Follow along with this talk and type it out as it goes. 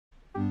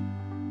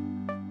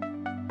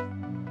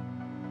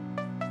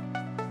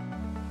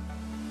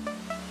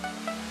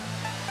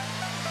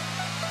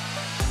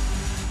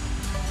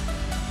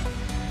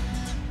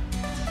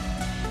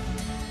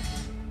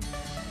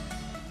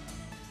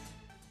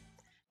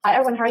Hi,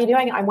 everyone. How are you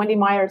doing? I'm Wendy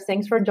Myers.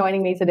 Thanks for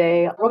joining me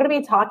today. We're going to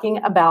be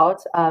talking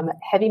about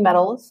heavy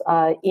metals,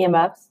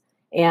 EMFs,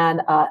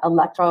 and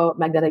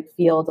electromagnetic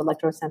fields,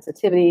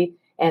 electrosensitivity,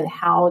 and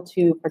how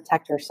to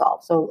protect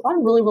yourself. So a lot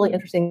of really, really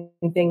interesting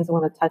things I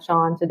want to touch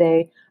on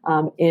today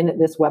in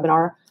this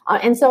webinar.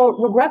 And so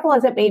regretful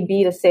as it may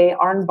be to say,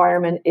 our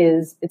environment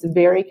it's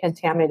very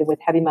contaminated with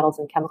heavy metals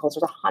and chemicals.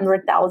 There's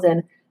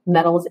 100,000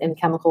 metals and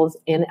chemicals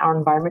in our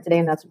environment today,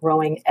 and that's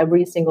growing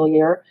every single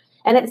year.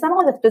 And it's not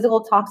only the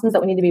physical toxins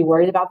that we need to be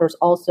worried about. There's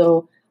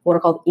also what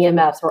are called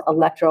EMFs, or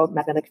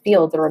electromagnetic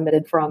fields, that are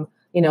emitted from,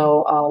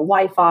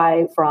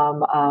 Wi-Fi,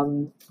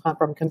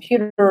 from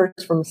computers,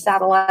 from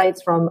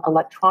satellites, from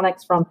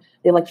electronics, from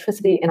the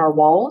electricity in our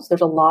walls. There's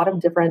a lot of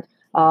different,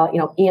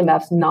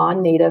 EMFs,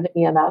 non-native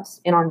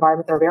EMFs in our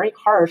environment that are very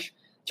harsh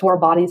to our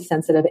body's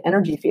sensitive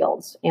energy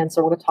fields. And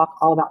so we're going to talk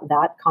all about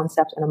that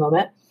concept in a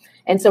moment.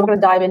 And so we're going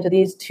to dive into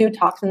these two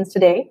toxins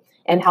today,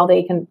 and how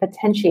they can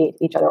potentiate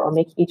each other or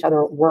make each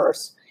other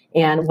worse,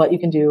 and what you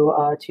can do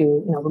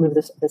to remove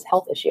this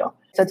health issue.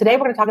 So today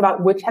we're going to talk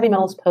about which heavy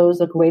metals pose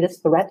the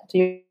greatest threat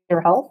to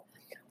your health.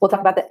 We'll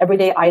talk about the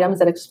everyday items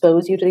that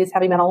expose you to these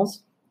heavy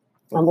metals.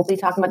 We'll be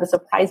talking about the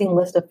surprising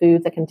list of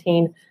foods that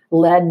contain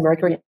lead,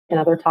 mercury, and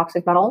other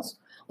toxic metals.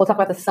 We'll talk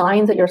about the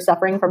signs that you're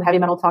suffering from heavy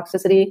metal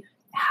toxicity,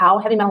 how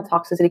heavy metal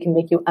toxicity can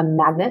make you a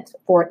magnet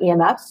for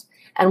EMFs,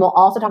 and we'll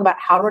also talk about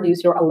how to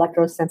reduce your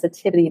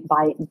electrosensitivity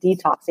by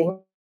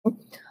detoxing.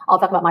 I'll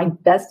talk about my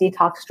best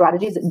detox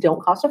strategies that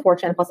don't cost a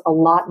fortune, plus a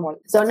lot more.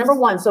 So number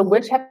one,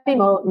 which heavy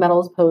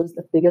metals pose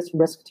the biggest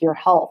risk to your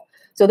health?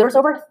 So there's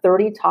over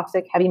 30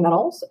 toxic heavy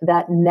metals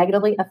that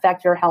negatively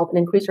affect your health and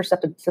increase your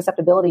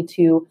susceptibility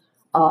to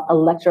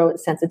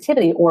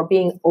electrosensitivity, or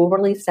being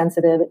overly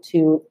sensitive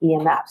to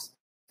EMFs.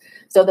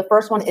 So the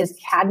first one is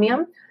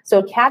cadmium.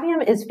 So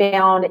cadmium is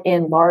found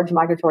in large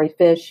migratory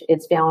fish.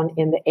 It's found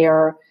in the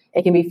air.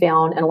 It can be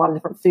found in a lot of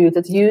different foods.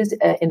 It's used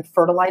in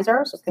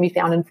fertilizer. So it can be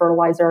found in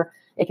fertilizer.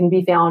 It can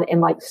be found in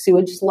like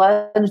sewage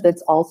sludge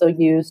that's also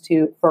used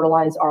to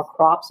fertilize our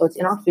crops. So it's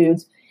in our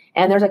foods.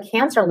 And there's a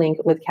cancer link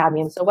with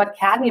cadmium. So what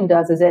cadmium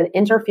does is it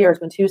interferes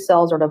when two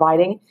cells are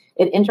dividing.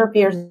 It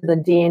interferes with the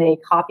DNA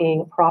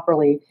copying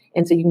properly.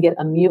 And so you can get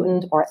a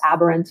mutant or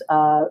aberrant,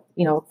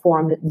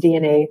 formed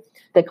DNA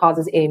that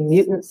causes a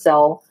mutant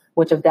cell,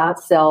 which if that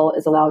cell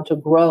is allowed to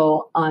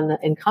grow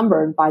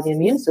unencumbered by the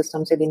immune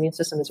system, say the immune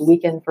system is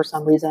weakened for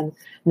some reason,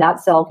 that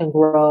cell can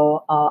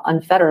grow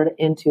unfettered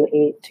into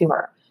a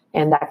tumor.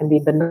 And that can be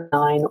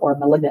benign or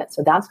malignant.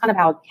 So that's kind of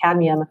how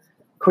cadmium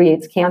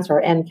creates cancer.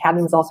 And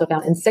cadmium is also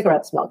found in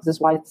cigarette smoke. This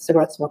is why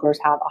cigarette smokers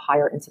have a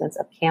higher incidence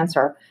of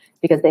cancer,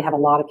 because they have a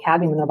lot of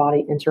cadmium in their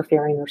body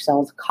interfering their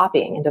cells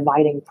copying and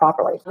dividing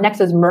properly. Next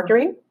is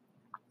mercury.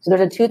 So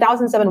there's a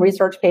 2007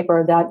 research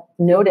paper that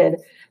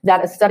noted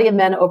that a study of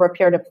men over a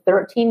period of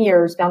 13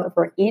 years found that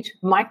for each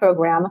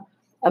microgram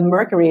of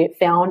mercury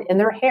found in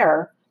their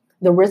hair,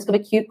 the risk of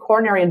acute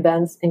coronary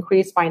events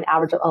increased by an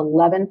average of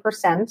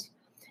 11%,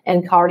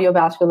 and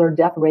cardiovascular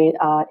death rate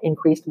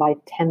increased by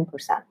 10%.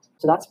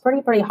 So that's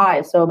pretty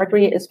high. So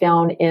mercury is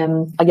found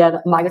in,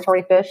 again,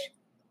 migratory fish.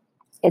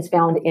 It's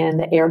found in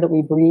the air that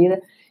we breathe.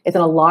 It's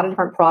in a lot of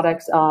different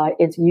products.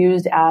 It's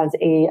used as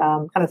a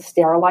kind of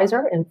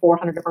sterilizer in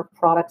 400 different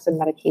products and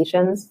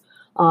medications.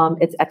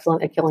 It's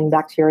excellent at killing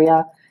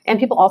bacteria. And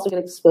people also get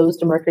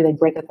exposed to mercury. They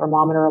break a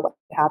thermometer, what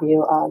have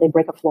you. They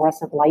break a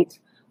fluorescent light.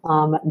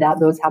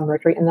 Those have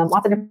mercury in them.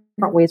 Lots of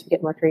different ways we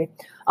get mercury.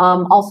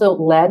 Also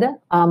lead.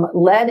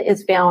 Lead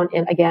is found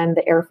in, again,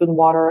 the air, food, and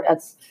water.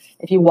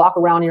 If you walk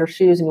around in your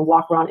shoes and you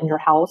walk around in your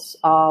house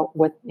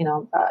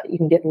you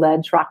can get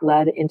track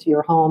lead into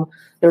your home.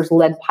 There's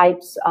lead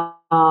pipes.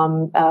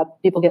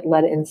 People get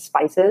lead in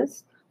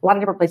spices. A lot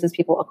of different places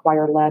people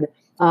acquire lead.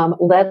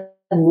 Lead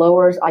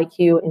lowers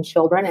IQ in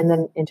children and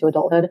then into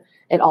adulthood.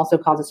 It also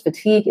causes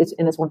fatigue,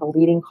 and it's one of the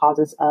leading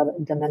causes of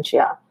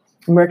dementia.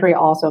 Mercury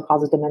also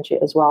causes dementia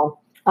as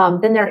well.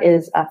 Then there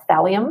is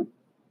thallium.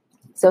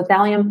 So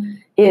thallium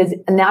is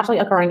naturally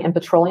occurring in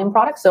petroleum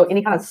products. So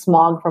any kind of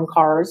smog from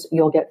cars,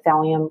 you'll get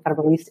thallium kind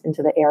of released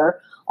into the air.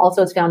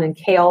 Also, it's found in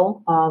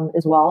kale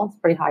as well. It's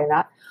pretty high in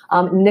that.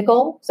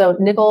 Nickel. So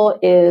nickel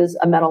is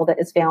a metal that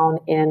is found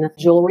in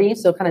jewelry.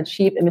 So kind of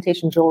cheap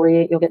imitation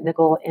jewelry. You'll get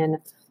nickel in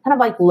kind of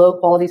like low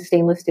quality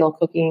stainless steel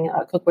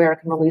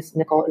cookware can release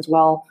nickel as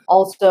well.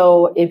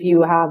 Also, if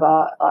you have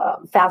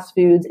fast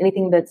foods,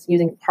 anything that's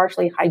using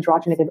partially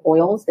hydrogenated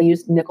oils, they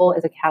use nickel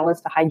as a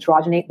catalyst to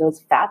hydrogenate those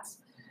fats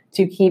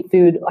to keep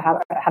food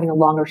having a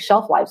longer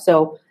shelf life.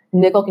 So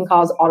nickel can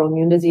cause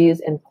autoimmune disease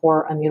and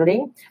poor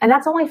immunity. And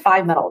that's only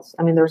 5 metals.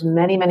 I mean, there's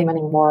many, many,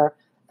 many more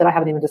that I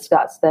haven't even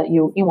discussed that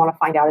you want to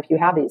find out if you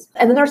have these.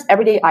 And then there's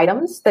everyday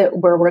items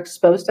where we're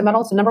exposed to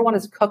metals. So number one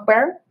is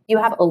cookware. You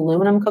have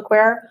aluminum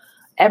cookware.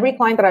 Every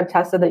client that I've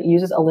tested that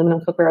uses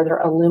aluminum cookware, their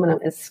aluminum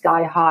is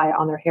sky high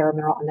on their hair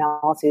mineral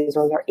analyses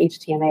or their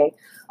HTMA.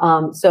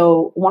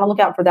 So want to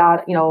look out for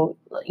that,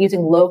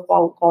 using low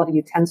quality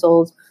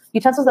utensils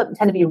that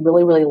tend to be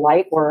really, really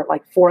light, or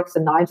like forks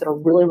and knives that are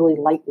really, really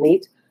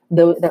lightweight.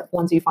 the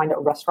ones you find at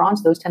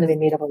restaurants, those tend to be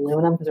made of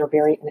aluminum because they're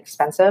very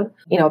inexpensive.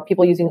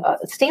 People using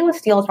stainless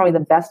steel is probably the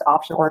best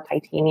option, or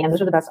titanium.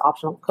 Those are the best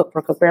option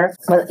for cookware.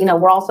 But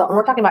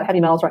we're talking about heavy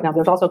metals right now.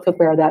 There's also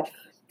cookware that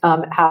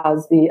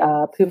has the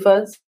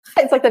PUFAs.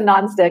 It's like the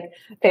nonstick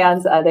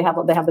pans. They have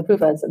the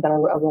PUFAs that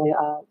are really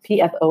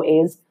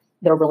PFOAs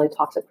that are really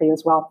toxic for you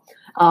as well.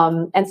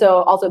 And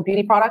so also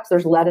beauty products.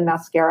 There's lead in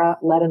mascara,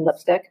 lead in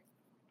lipstick.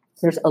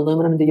 There's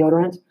aluminum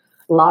deodorant.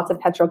 Lots of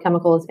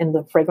petrochemicals in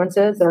the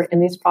fragrances that are in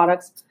these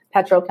products.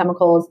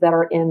 Petrochemicals that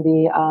are in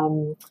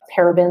the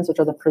parabens, which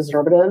are the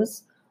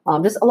preservatives.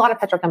 Just a lot of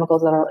petrochemicals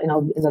that are in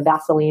the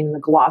Vaseline, the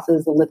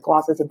glosses, the lip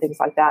glosses, and things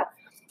like that.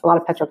 A lot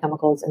of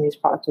petrochemicals in these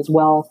products as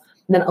well.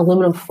 And then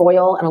aluminum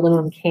foil and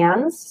aluminum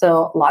cans.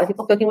 So a lot of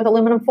people cooking with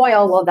aluminum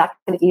foil, well, that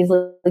can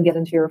easily get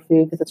into your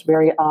food because it's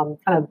very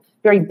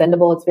very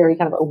bendable. It's very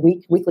kind of a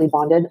weakly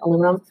bonded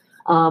aluminum.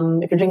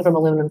 If you're drinking from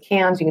aluminum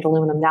cans, you get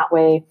aluminum that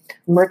way.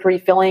 Mercury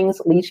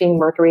fillings, leaching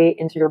mercury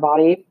into your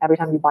body every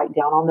time you bite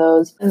down on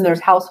those. And there's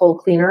household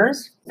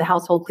cleaners. The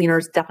household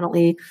cleaners,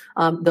 definitely,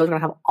 those are going to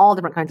have all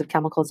different kinds of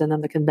chemicals in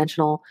them. The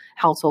conventional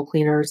household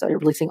cleaners are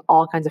releasing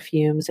all kinds of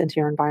fumes into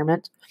your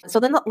environment. So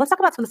then let's talk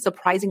about some of the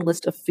surprising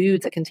list of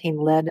foods that contain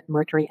lead,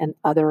 mercury, and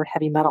other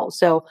heavy metals.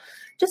 So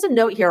just a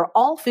note here,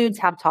 all foods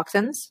have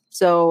toxins.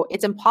 So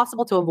it's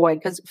impossible to avoid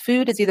because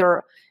food is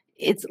either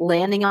it's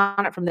landing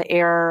on it from the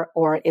air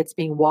or it's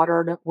being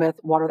watered with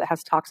water that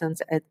has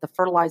toxins. The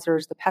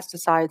fertilizers, the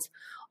pesticides,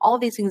 all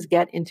of these things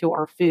get into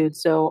our food.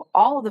 So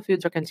all of the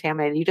foods are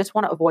contaminated. You just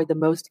want to avoid the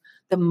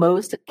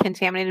most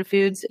contaminated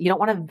foods. You don't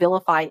want to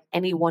vilify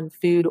any one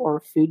food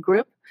or food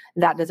group.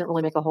 That doesn't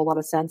really make a whole lot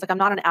of sense. Like I'm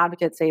not an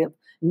advocate, say, of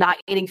not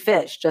eating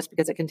fish just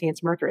because it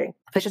contains mercury.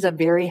 Fish is a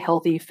very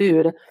healthy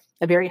food,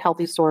 a very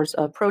healthy source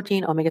of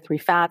protein,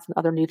 omega-3 fats, and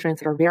other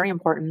nutrients that are very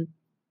important.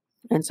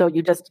 And so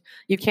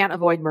you can't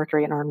avoid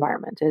mercury in our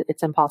environment.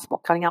 It's impossible.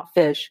 Cutting out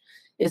fish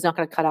is not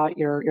going to cut out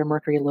your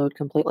mercury load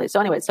completely. So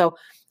anyway,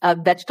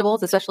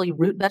 vegetables, especially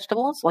root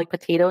vegetables like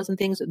potatoes and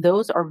things,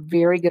 those are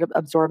very good at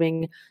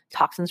absorbing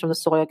toxins from the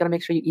soil. Got to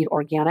make sure you eat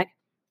organic.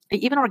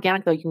 Even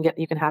organic though,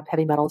 you can have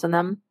heavy metals in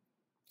them.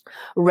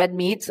 Red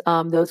meats,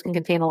 those can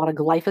contain a lot of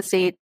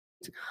glyphosate,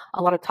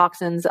 a lot of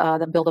toxins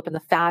that build up in the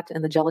fat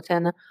and the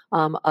gelatin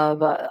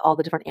of all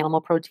the different animal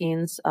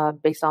proteins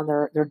based on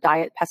their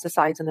diet,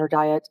 pesticides in their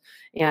diet,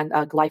 and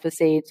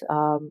glyphosate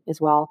as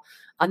well.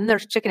 And then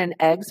there's chicken and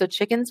eggs. So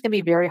chickens can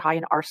be very high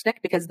in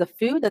arsenic because the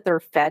food that they're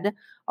fed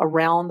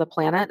around the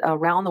planet,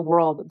 around the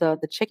world,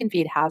 the chicken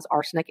feed has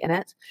arsenic in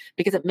it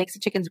because it makes the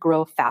chickens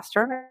grow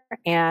faster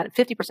and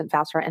 50%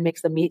 faster and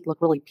makes the meat look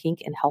really pink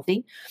and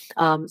healthy.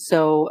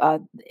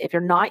 So if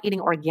you're not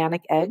eating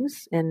organic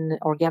eggs and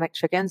organic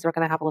chickens, they're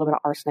going to have a little bit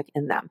of arsenic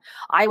in them.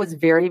 I was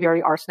very,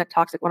 very arsenic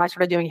toxic when I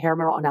started doing hair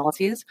mineral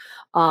analyses,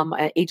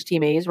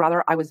 HTMAs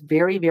rather. I was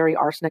very, very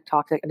arsenic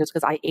toxic, and just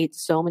because I ate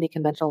so many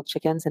conventional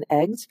chickens and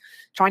eggs,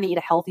 trying to eat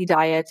a healthy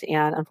diet,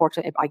 and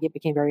unfortunately, I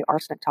became very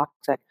arsenic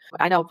toxic.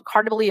 I know,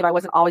 hard to believe I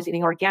wasn't always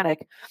eating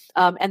organic.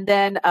 And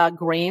then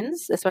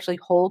grains, especially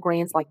whole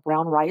grains like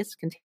brown rice,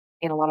 contain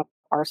a lot of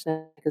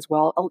arsenic as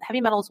well.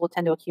 Heavy metals will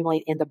tend to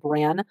accumulate in the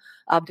bran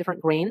of different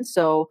grains.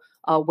 So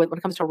when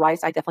it comes to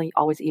rice, I definitely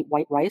always eat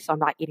white rice. So I'm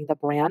not eating the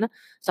bran.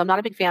 So I'm not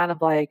a big fan of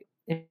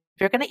if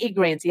you're going to eat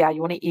grains, yeah,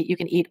 you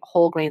can eat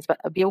whole grains, but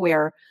be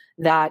aware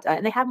that,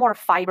 and they have more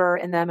fiber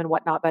in them and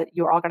whatnot, but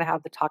you're all going to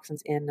have the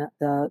toxins in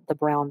the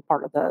brown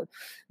part of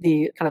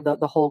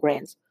the whole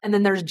grains. And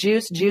then there's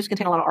juice. Juice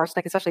contain a lot of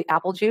arsenic, especially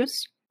apple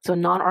juice. So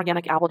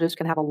non-organic apple juice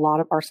can have a lot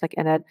of arsenic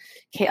in it.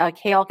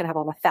 Kale can have a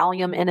lot of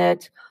thallium in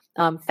it.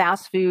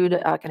 Fast food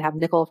can have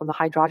nickel from the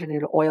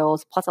hydrogenated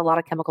oils, plus a lot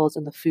of chemicals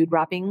in the food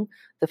wrapping.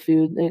 The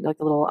food, like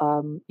the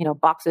little,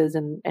 boxes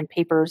and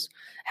papers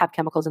have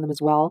chemicals in them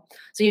as well.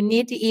 So you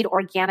need to eat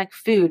organic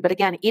food. But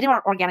again, eating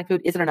organic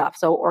food isn't enough.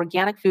 So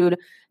organic food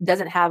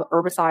doesn't have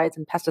herbicides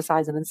and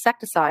pesticides and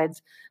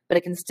insecticides, but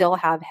it can still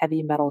have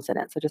heavy metals in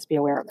it. So just be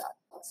aware of that.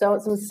 So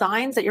some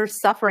signs that you're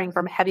suffering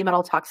from heavy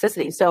metal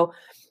toxicity. So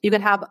you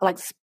can have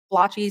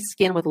splotchy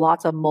skin with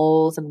lots of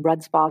moles and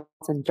red spots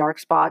and dark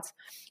spots.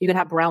 You can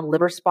have brown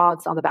liver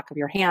spots on the back of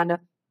your hand.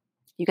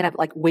 You can have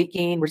weight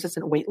gain,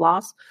 resistant weight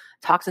loss.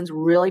 Toxins,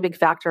 really big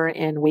factor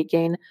in weight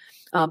gain.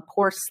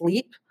 Poor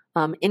sleep,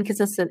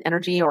 inconsistent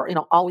energy, or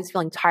always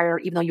feeling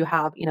tired, even though you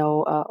have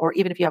or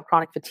even if you have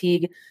chronic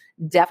fatigue.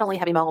 Definitely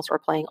heavy metals are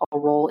playing a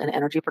role in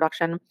energy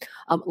production.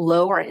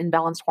 Low or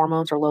imbalanced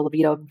hormones or low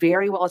libido,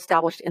 very well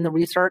established in the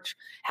research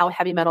how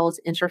heavy metals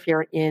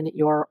interfere in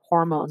your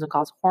hormones and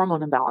cause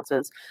hormone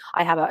imbalances.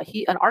 I have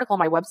an article on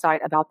my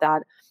website about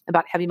that,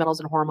 about heavy metals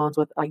and hormones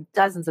with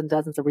dozens and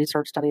dozens of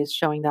research studies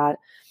showing that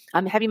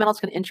heavy metals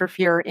can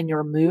interfere in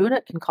your mood.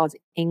 It can cause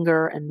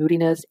anger and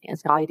moodiness,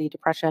 anxiety,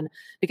 depression,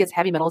 because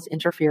heavy metals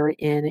interfere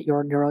in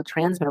your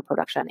neurotransmitter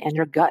production and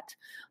your gut,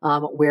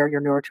 where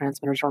your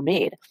neurotransmitters are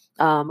made.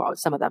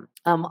 some of them.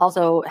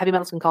 Also, heavy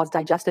metals can cause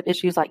digestive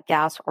issues like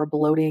gas or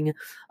bloating,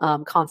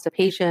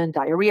 constipation,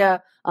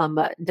 diarrhea,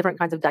 different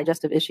kinds of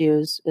digestive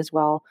issues as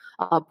well.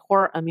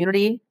 Poor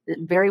immunity,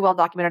 very well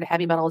documented.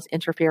 Heavy metals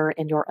interfere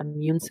in your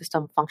immune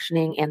system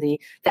functioning and the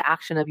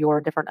action of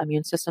your different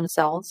immune system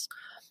cells.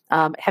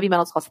 Heavy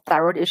metals cause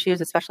thyroid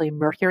issues, especially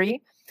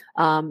mercury.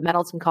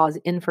 Metals can cause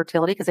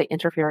infertility because they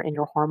interfere in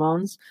your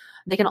hormones.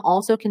 They can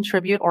also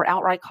contribute or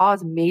outright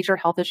cause major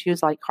health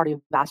issues like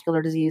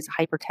cardiovascular disease,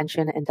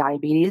 hypertension, and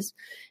diabetes.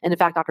 And in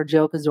fact, Dr.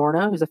 Joe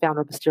Pizzorno, who's the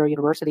founder of Bastyr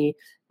University,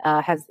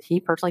 he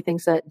personally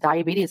thinks that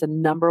diabetes, the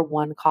number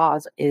one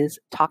cause, is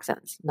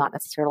toxins, not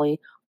necessarily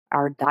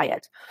our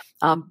diet.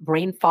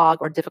 Brain fog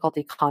or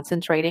difficulty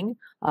concentrating.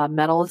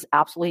 Metals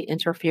absolutely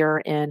interfere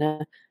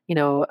in,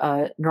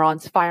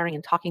 neurons firing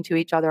and talking to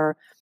each other.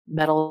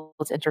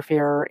 Metals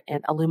interfere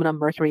in aluminum,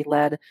 mercury,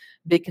 lead,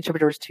 big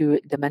contributors to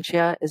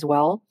dementia as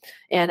well.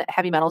 And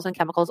heavy metals and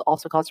chemicals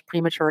also cause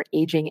premature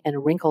aging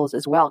and wrinkles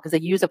as well, because they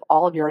use up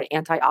all of your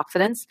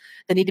antioxidants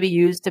that need to be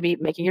used to be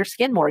making your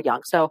skin more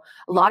young. So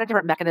a lot of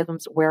different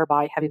mechanisms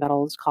whereby heavy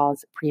metals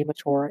cause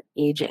premature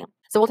aging.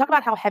 So we'll talk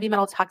about how heavy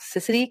metal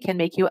toxicity can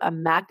make you a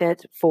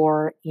magnet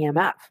for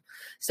EMF.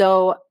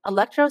 So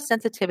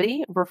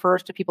electrosensitivity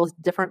refers to people's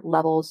different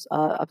levels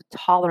of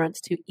tolerance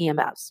to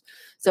EMFs.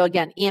 So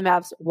again,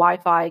 EMFs,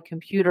 Wi-Fi,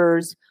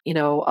 computers,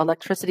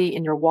 electricity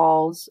in your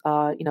walls,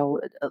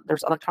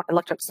 there's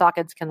electric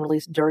sockets can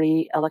release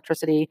dirty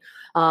electricity.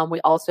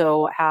 We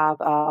also have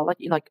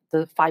like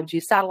the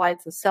 5G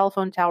satellites, the cell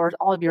phone towers,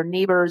 all of your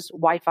neighbors,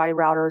 Wi-Fi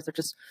routers. There's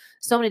just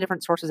so many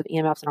different sources of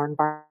EMFs in our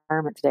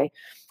environment today.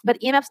 But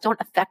EMFs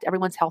don't affect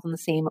everyone's health in the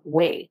same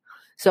way.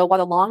 So while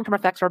the long-term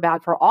effects are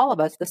bad for all of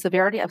us, the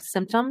severity of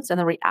symptoms and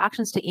the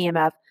reactions to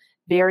EMF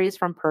varies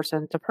from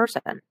person to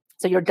person.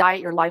 So your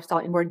diet, your lifestyle,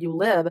 and where you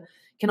live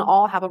can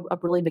all have a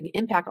really big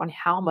impact on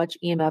how much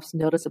EMFs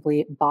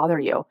noticeably bother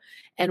you.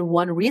 And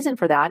one reason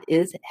for that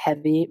is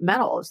heavy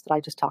metals that I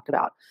just talked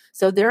about.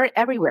 So they're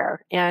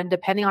everywhere. And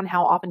depending on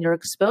how often you're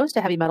exposed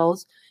to heavy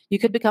metals, you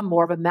could become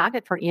more of a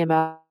magnet for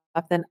EMF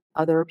than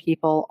other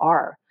people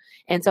are.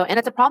 And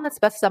it's a problem that's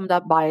best summed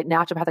up by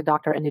naturopathic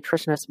doctor and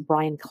nutritionist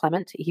Brian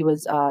Clement.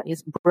 He's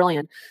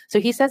brilliant.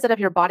 So he says that if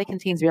your body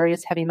contains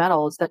various heavy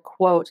metals, that,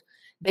 quote,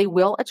 they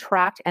will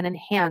attract and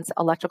enhance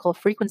electrical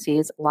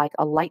frequencies like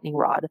a lightning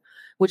rod,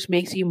 which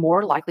makes you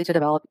more likely to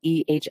develop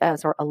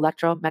EHS or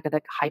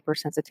electromagnetic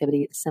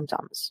hypersensitivity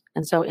symptoms.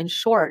 And so in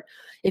short,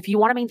 if you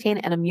want to maintain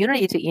an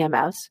immunity to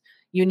EMFs,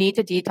 you need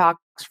to detox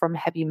from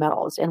heavy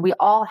metals, and we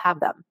all have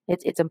them.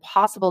 It's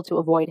impossible to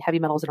avoid heavy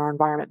metals in our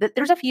environment.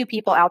 There's a few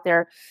people out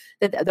there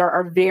that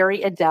are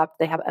very adept.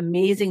 They have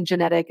amazing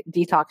genetic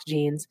detox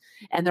genes,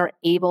 and they're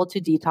able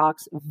to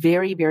detox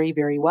very, very,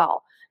 very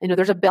well.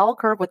 There's a bell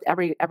curve with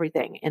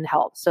everything in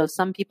health. So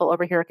some people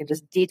over here can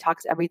just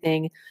detox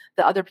everything.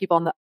 The other people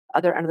on the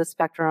other end of the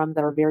spectrum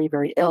that are very,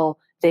 very ill,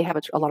 they have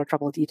a lot of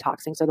trouble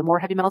detoxing. So the more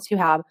heavy metals you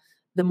have,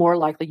 the more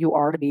likely you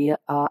are to be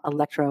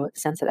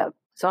electrosensitive.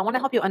 So I want to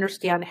help you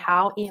understand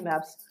how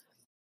EMFs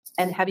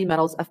and heavy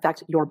metals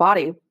affect your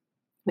body.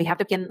 We have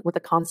to begin with the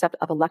concept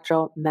of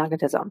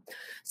electromagnetism.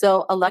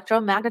 So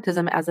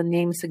electromagnetism, as the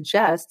name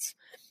suggests,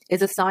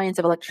 is a science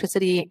of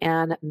electricity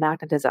and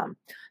magnetism.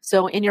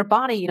 So in your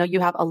body, you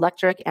have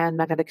electric and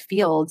magnetic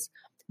fields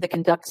that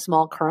conduct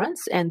small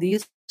currents, and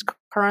these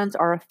currents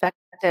are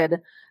affected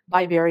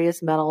by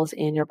various metals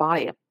in your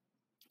body.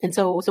 And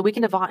so we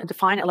can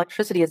define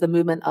electricity as the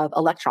movement of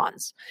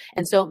electrons.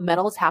 And so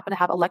metals happen to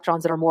have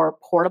electrons that are more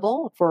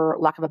portable, for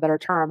lack of a better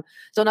term.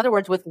 So in other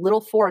words, with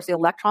little force, the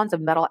electrons of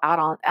metal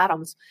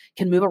atoms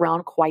can move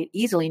around quite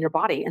easily in your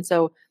body. And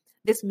so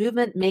this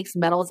movement makes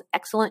metals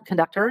excellent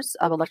conductors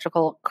of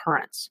electrical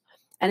currents.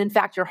 And in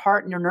fact, your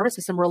heart and your nervous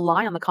system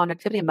rely on the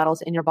conductivity of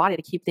metals in your body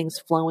to keep things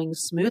flowing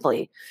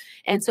smoothly.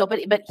 And so,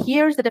 but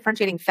here's the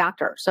differentiating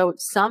factor. So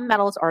some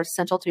metals are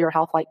essential to your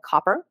health, like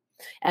copper.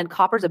 And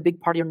copper is a big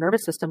part of your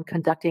nervous system,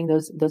 conducting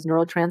those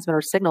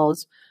neurotransmitter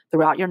signals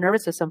throughout your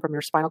nervous system from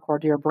your spinal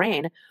cord to your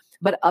brain.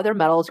 But other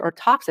metals are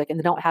toxic and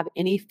they don't have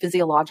any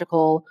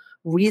physiological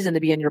reason to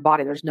be in your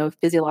body. There's no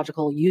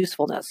physiological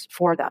usefulness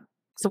for them.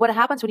 So what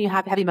happens when you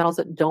have heavy metals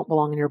that don't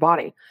belong in your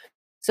body?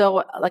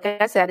 So like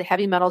I said,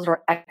 heavy metals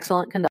are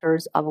excellent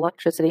conductors of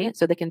electricity,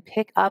 so they can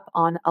pick up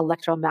on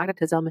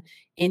electromagnetism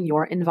in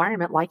your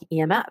environment, like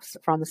EMFs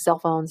from the cell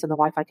phones and the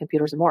Wi-Fi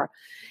computers and more.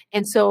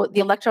 And so the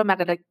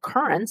electromagnetic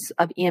currents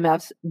of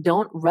EMFs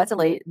don't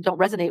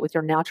resonate with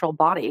your natural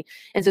body.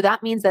 And so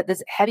that means that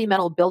this heavy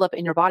metal buildup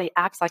in your body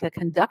acts like a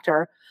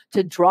conductor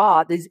to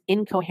draw these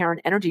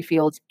incoherent energy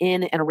fields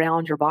in and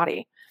around your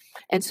body.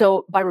 And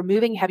so by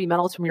removing heavy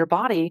metals from your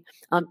body,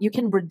 you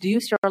can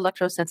reduce your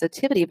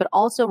electrosensitivity, but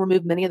also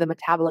remove many of the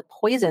metabolic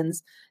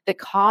poisons that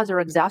cause or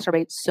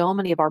exacerbate so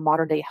many of our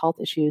modern day health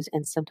issues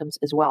and symptoms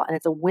as well. And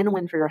it's a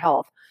win-win for your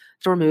health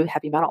to remove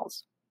heavy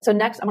metals. So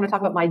next, I'm going to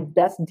talk about my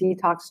best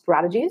detox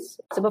strategies.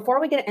 So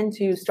before we get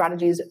into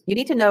strategies, you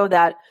need to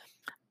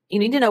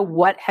know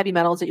what heavy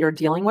metals that you're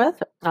dealing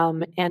with,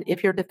 and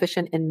if you're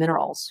deficient in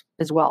minerals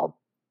as well.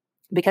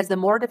 Because the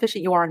more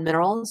deficient you are in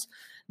minerals,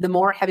 the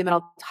more heavy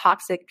metal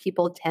toxic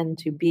people tend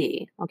to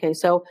be. Okay,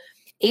 so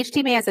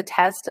HTMA is a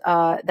test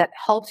that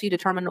helps you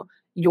determine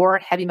your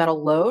heavy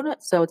metal load.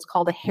 So it's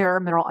called a hair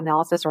mineral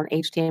analysis, or an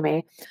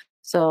HTMA.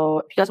 So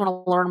if you guys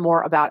want to learn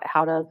more about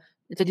how to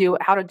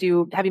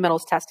do heavy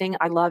metals testing,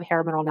 I love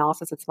hair mineral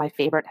analysis. It's my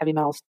favorite heavy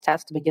metals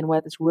test to begin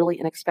with. It's really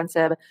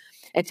inexpensive.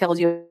 It tells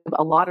you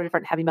a lot of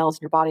different heavy metals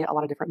in your body, a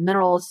lot of different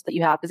minerals that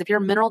you have. Because if you're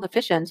mineral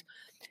deficient,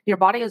 your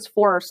body is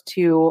forced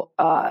to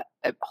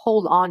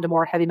hold on to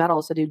more heavy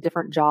metals to do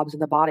different jobs in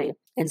the body.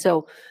 And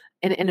so,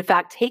 and in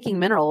fact, taking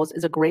minerals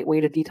is a great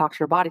way to detox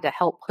your body to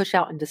help push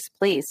out and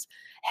displace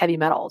heavy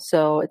metals.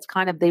 So it's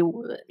kind of,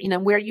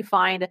 where you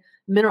find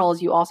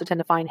minerals, you also tend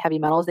to find heavy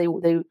metals. They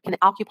can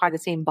occupy the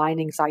same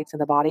binding sites in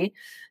the body.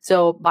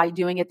 So by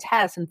doing a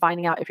test and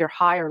finding out if you're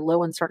high or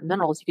low in certain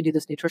minerals, you can do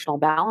this nutritional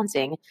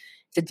balancing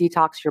to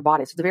detox your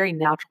body. So it's a very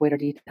natural way to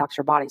detox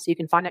your body. So you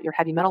can find out your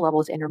heavy metal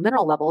levels and your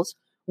mineral levels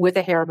with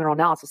a hair mineral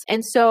analysis.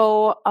 And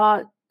so,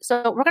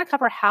 so we're going to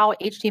cover how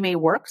HTMA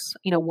works,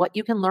 what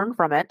you can learn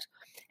from it,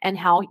 and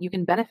how you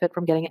can benefit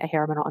from getting a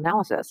hair mineral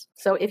analysis.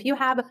 So if you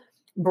have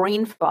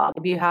brain fog,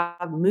 if you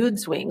have mood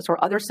swings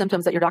or other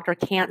symptoms that your doctor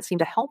can't seem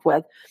to help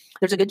with,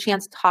 there's a good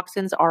chance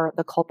toxins are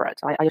the culprit.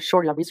 I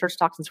assure you, I've researched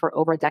toxins for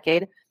over a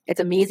decade. It's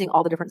amazing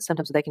all the different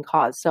symptoms that they can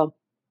cause. So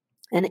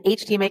an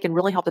HTMA can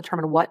really help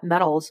determine what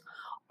metals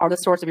are the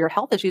source of your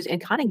health issues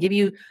and kind of give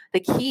you the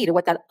key to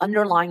what that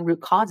underlying root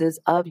causes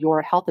of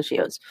your health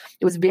issues.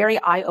 It was very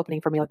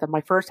eye-opening for me. Like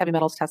my first heavy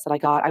metals test that I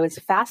got, I was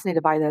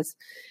fascinated by this.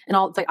 And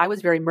I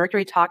was very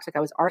mercury toxic. I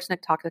was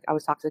arsenic toxic. I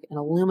was toxic in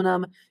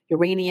aluminum,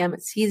 uranium,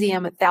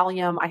 cesium,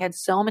 thallium. I had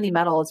so many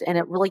metals, and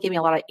it really gave me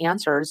a lot of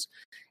answers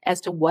as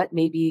to what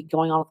may be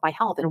going on with my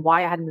health and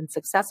why I hadn't been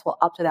successful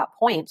up to that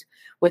point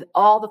with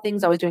all the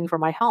things I was doing for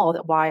my health,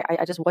 why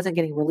I just wasn't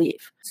getting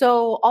relief.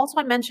 So also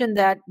I mentioned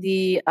that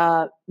the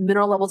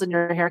mineral levels in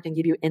your hair can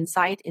give you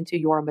insight into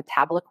your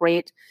metabolic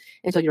rate,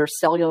 into your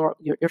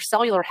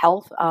cellular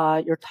health,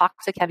 your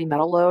toxic heavy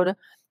metal load,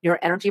 your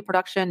energy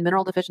production,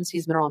 mineral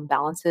deficiencies, mineral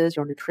imbalances,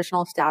 your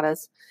nutritional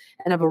status,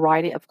 and a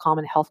variety of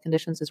common health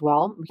conditions as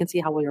well. We can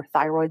see how well your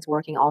thyroid's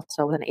working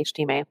also with an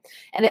HTMA.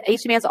 And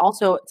HTMA is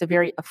also, it's a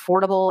very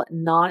affordable,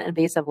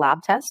 non-invasive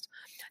lab test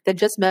that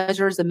just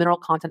measures the mineral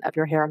content of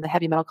your hair and the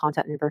heavy metal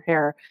content of your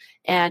hair.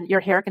 And your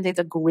hair contains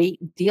a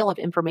great deal of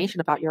information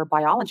about your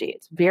biology.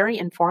 It's very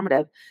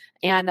informative.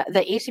 And the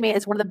HTMA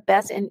is one of the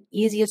best and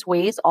easiest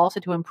ways also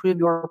to improve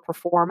your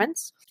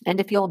performance and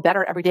to feel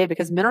better every day,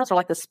 because minerals are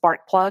like the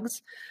spark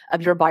plugs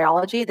of your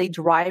biology. They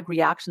drive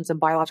reactions and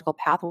biological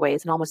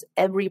pathways in almost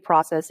every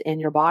process in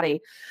your body.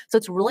 So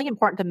it's really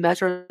important to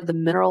measure the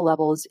mineral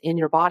levels in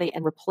your body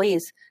and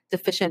replace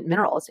deficient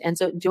minerals. And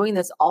so doing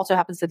this also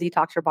happens to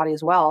detox your body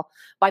as well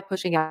by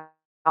pushing out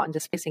and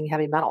displacing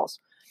heavy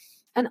metals.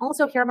 And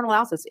also hair mineral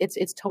analysis.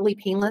 It's totally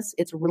painless.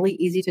 It's really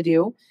easy to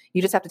do.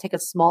 You just have to take a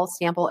small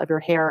sample of your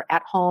hair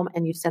at home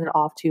and you send it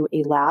off to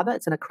a lab.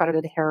 It's an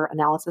accredited hair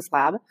analysis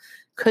lab.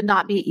 Could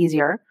not be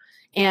easier.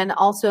 And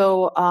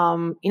also,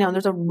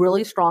 there's a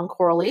really strong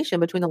correlation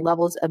between the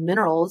levels of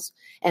minerals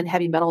and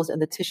heavy metals in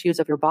the tissues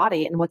of your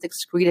body and what's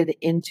excreted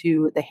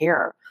into the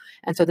hair.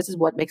 And so this is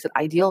what makes it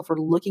ideal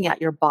for looking at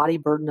your body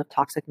burden of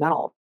toxic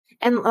metal.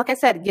 And like I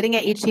said, getting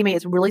an HTMA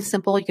is really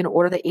simple. You can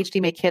order the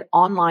HTMA kit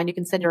online. You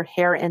can send your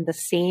hair in the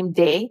same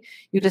day.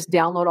 You just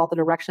download all the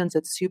directions.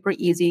 It's super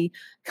easy.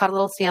 Cut a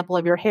little sample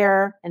of your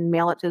hair and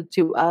mail it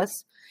to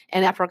us.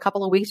 And after a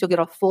couple of weeks, you'll get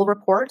a full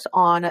report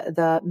on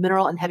the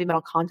mineral and heavy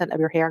metal content of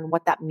your hair and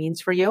what that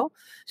means for you.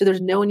 So there's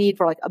no need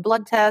for like a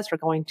blood test or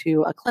going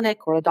to a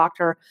clinic or a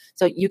doctor.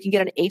 So you can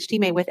get an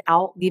HTMA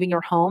without leaving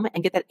your home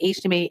and get that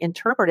HTMA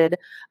interpreted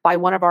by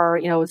one of our,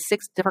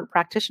 6 different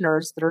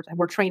practitioners that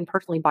were trained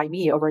personally by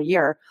me over a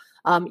year.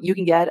 You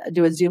can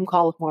do a Zoom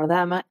call with one of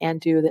them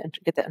and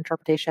get the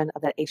interpretation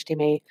of that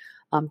HTMA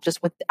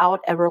just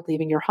without ever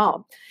leaving your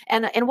home.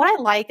 And what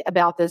I like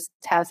about this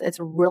test, it's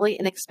really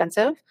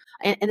inexpensive.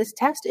 And this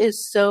test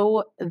is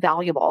so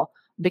valuable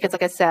because,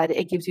 like I said,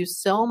 it gives you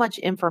so much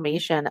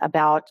information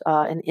about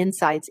and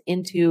insights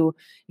into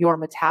your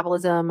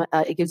metabolism.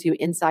 It gives you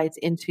insights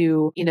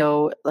into,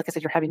 like I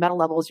said, your heavy metal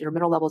levels, your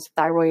mineral levels,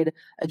 thyroid,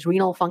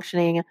 adrenal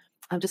functioning.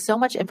 Just so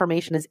much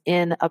information is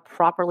in a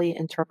properly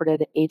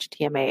interpreted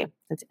HTMA.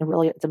 It's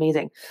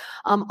amazing.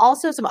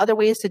 Also, some other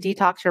ways to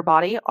detox your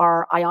body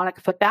are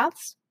ionic foot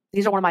baths.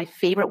 These are one of my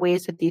favorite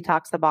ways to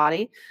detox the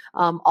body.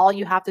 All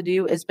you have to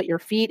do is put your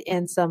feet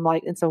in some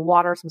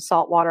water, some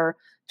salt water,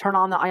 turn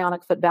on the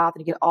ionic foot bath,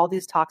 and you get all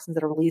these toxins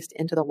that are released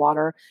into the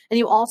water. And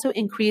you also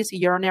increase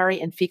urinary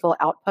and fecal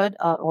output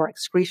or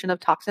excretion of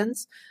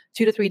toxins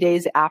 2 to 3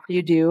 days after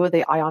you do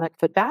the ionic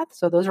foot bath.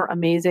 So those are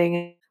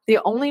amazing. The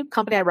only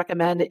company I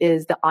recommend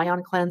is the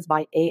Ion Cleanse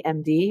by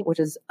AMD, which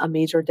is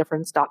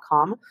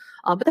amajordifference.com.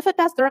 But the foot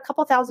baths, they're a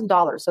couple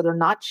 $1,000s, so they're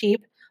not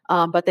cheap.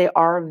 But they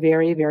are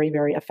very, very,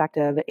 very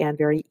effective and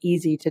very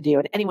easy to do.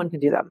 And anyone can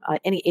do them.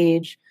 Any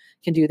age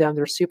can do them.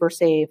 They're super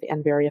safe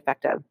and very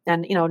effective.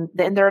 And,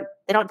 they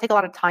don't take a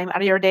lot of time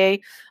out of your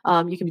day.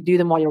 You can do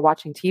them while you're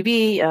watching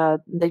TV.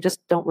 They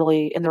just don't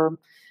really, and they're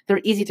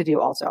They're easy to do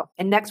also.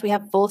 And next we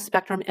have full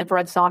spectrum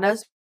infrared saunas.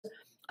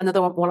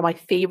 Another one of my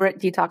favorite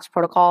detox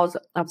protocols.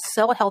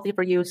 So healthy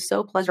for you,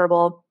 so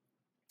pleasurable.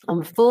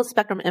 Full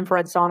spectrum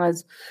infrared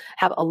saunas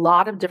have a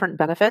lot of different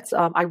benefits.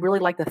 I really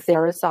like the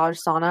Therasage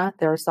sauna,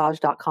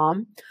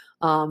 therasage.com.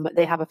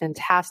 They have a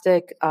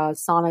fantastic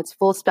sauna. It's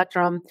full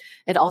spectrum.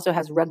 It also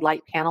has red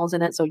light panels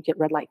in it, so you get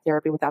red light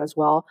therapy with that as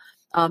well.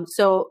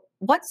 So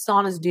what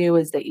saunas do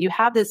is that you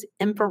have this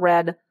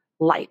infrared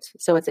light.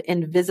 So it's an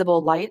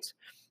invisible light.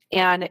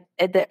 And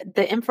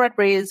the infrared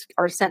rays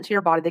are sent to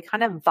your body. They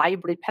kind of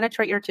vibrate,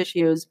 penetrate your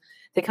tissues.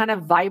 They kind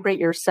of vibrate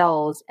your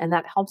cells, and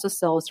that helps the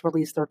cells to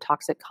release their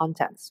toxic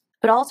contents.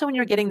 But also when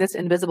you're getting this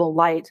invisible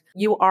light,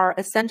 you are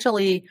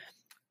sending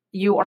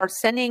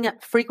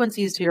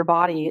frequencies to your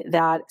body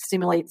that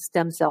stimulate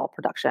stem cell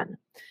production,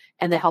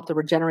 and they help to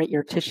regenerate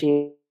your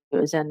tissues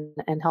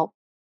and help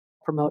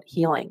promote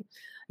healing.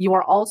 You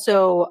are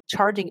also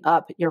charging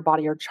up your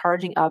body. You're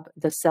charging up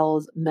the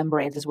cell's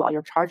membranes as well.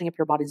 You're charging up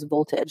your body's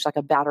voltage like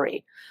a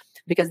battery,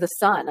 because the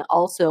sun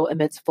also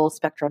emits full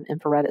spectrum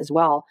infrared as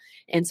well.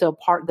 And so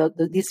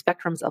these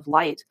spectrums of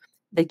light,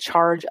 they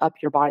charge up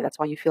your body. That's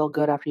why you feel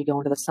good after you go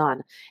into the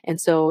sun.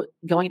 And so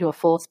going to a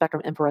full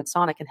spectrum infrared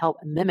sauna can help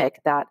mimic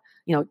that,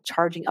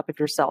 charging up of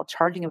your cell,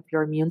 charging up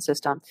your immune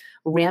system,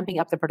 ramping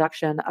up the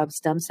production of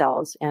stem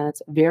cells. And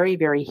it's very,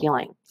 very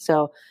healing.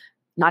 So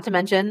not to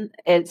mention,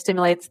 it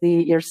stimulates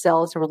your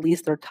cells to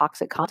release their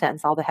toxic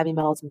contents, all the heavy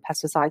metals and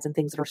pesticides and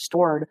things that are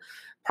stored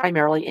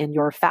primarily in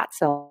your fat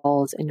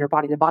cells in your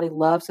body. The body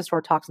loves to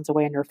store toxins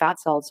away in your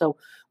fat cells. So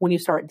when you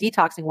start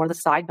detoxing, one of the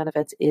side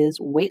benefits is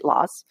weight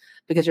loss,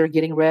 because you're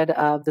getting rid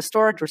of the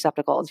storage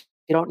receptacles.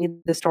 You don't need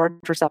the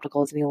storage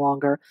receptacles any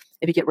longer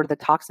if you get rid of the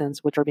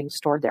toxins which are being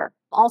stored there.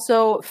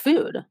 Also,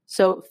 food.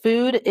 So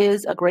food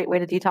is a great way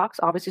to detox,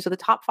 obviously. So the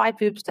top 5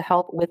 foods to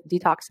help with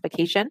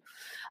detoxification: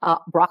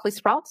 broccoli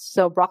sprouts.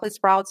 So broccoli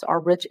sprouts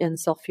are rich in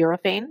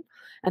sulforaphane,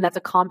 and that's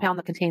a compound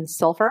that contains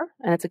sulfur,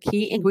 and it's a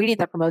key ingredient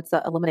that promotes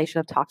the elimination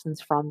of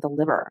toxins from the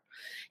liver.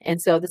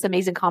 And so this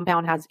amazing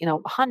compound has,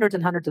 hundreds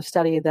and hundreds of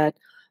studies that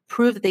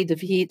prove that they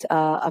defeat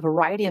a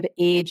variety of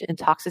age and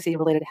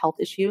toxicity-related health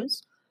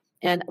issues.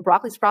 And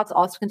broccoli sprouts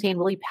also contain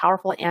really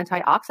powerful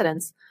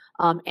antioxidants,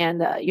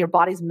 and your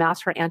body's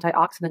master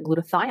antioxidant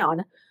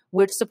glutathione,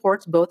 which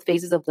supports both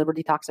phases of liver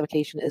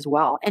detoxification as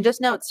well. And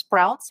just note,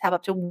 sprouts have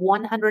up to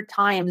 100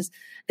 times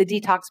the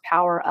detox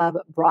power of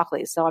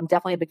broccoli. So I'm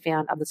definitely a big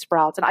fan of the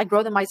sprouts. And I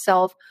grow them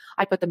myself.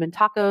 I put them in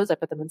tacos. I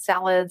put them in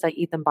salads. I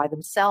eat them by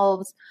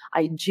themselves.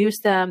 I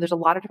juice them. There's a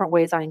lot of different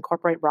ways I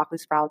incorporate broccoli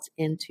sprouts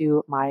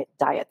into my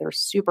diet. They're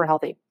super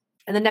healthy.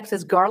 And then next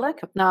is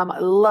garlic. I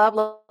love,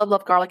 love,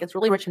 love garlic. It's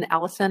really rich in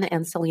allicin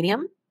and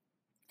selenium.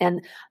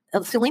 And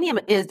selenium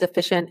is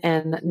deficient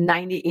in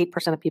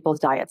 98% of people's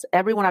diets.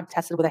 Everyone I've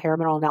tested with a hair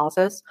mineral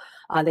analysis,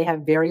 they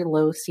have very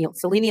low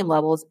selenium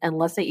levels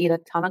unless they eat a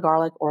ton of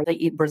garlic or they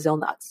eat Brazil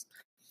nuts.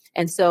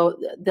 And so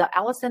the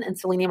allicin and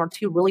selenium are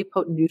 2 really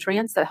potent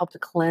nutrients that help to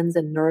cleanse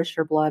and nourish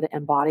your blood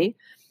and body.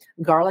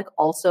 Garlic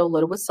also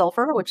loaded with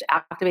sulfur, which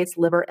activates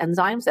liver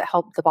enzymes that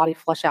help the body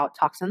flush out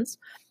toxins.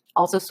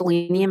 Also,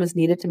 selenium is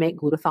needed to make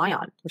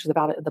glutathione, which is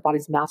the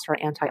body's master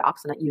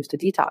antioxidant used to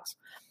detox.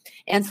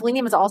 And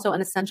selenium is also an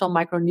essential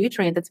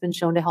micronutrient that's been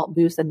shown to help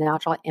boost the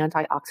natural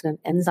antioxidant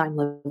enzyme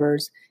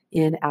levels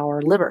in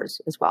our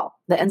livers as well,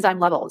 the enzyme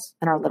levels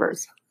in our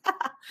livers.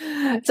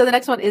 So the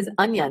next one is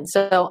onions.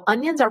 So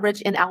onions are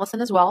rich in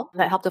allicin as well,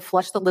 that help to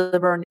flush the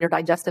liver and your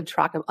digestive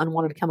tract of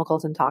unwanted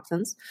chemicals and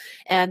toxins.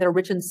 And they're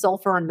rich in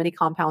sulfur and many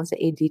compounds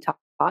to aid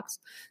detox.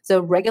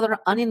 So regular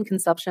onion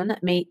consumption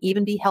may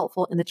even be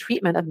helpful in the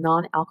treatment of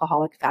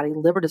non-alcoholic fatty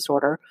liver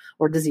disorder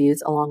or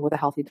disease, along with a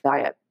healthy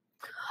diet.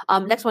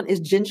 Next one is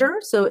ginger.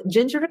 So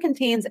ginger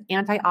contains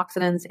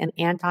antioxidants and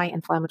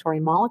anti-inflammatory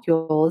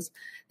molecules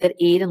that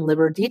aid in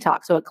liver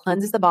detox. So it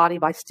cleanses the body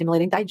by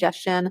stimulating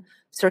digestion,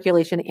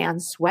 circulation,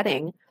 and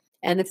sweating.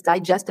 And its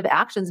digestive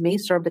actions may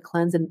serve to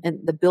cleanse and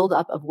the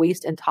buildup of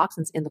waste and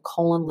toxins in the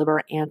colon,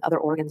 liver, and other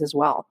organs as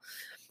well.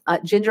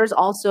 Ginger is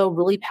also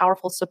really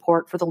powerful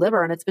support for the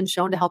liver, and it's been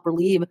shown to help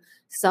relieve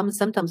some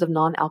symptoms of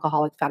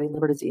non-alcoholic fatty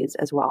liver disease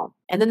as well.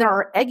 And then there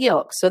are egg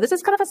yolks. So this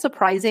is kind of a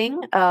surprising.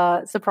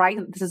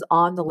 This is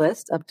on the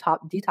list of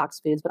top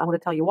detox foods, but I'm going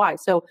to tell you why.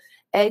 So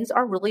eggs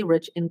are really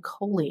rich in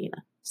choline.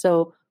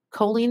 So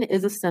choline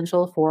is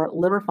essential for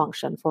liver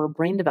function, for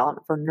brain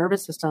development, for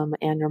nervous system,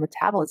 and your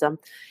metabolism.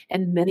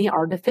 And many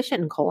are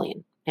deficient in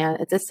choline, and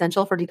it's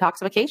essential for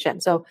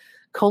detoxification. So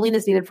choline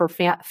is needed for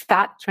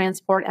fat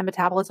transport and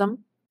metabolism.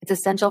 It's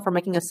essential for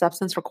making a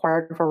substance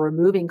required for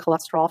removing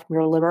cholesterol from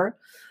your liver.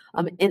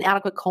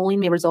 Inadequate choline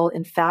may result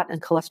in fat and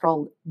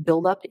cholesterol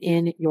buildup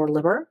in your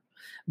liver.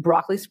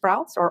 Broccoli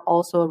sprouts are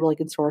also a really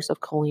good source of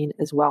choline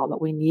as well, but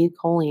we need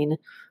choline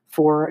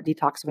for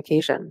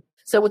detoxification.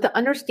 So with the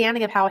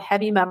understanding of how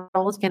heavy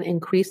metals can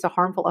increase the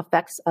harmful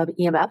effects of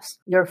EMFs,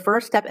 your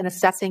first step in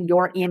assessing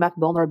your EMF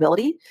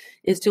vulnerability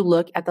is to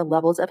look at the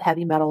levels of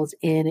heavy metals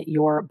in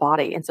your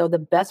body. And so the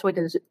best way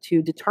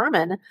to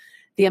determine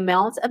The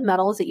amount of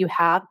metals that you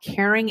have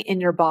carrying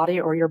in your body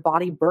or your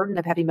body burden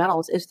of heavy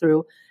metals is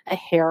through a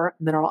hair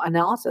mineral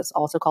analysis,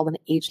 also called an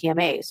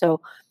HTMA.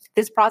 So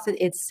this process,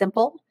 it's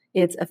simple,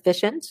 it's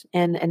efficient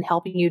in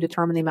helping you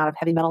determine the amount of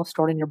heavy metals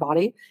stored in your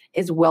body,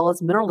 as well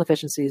as mineral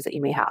deficiencies that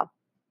you may have.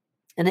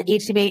 And the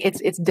HTMA,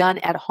 it's done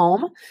at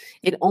home.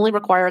 It only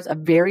requires a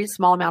very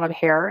small amount of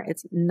hair.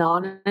 It's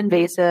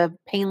non-invasive,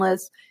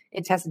 painless.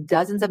 It tests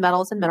dozens of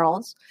metals and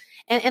minerals.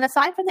 And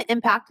aside from the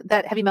impact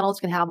that heavy metals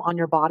can have on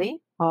your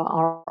body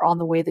or on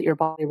the way that your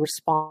body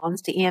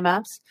responds to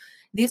EMFs,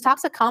 these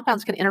toxic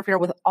compounds can interfere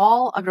with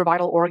all of your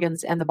vital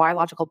organs and the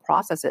biological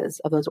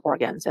processes of those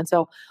organs. And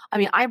so, I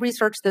mean, I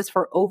researched this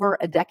for over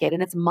a decade,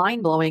 and it's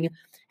mind-blowing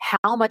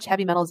how much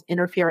heavy metals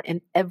interfere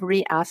in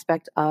every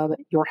aspect of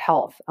your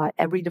health.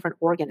 Every different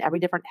organ, every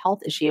different health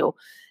issue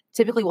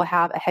typically will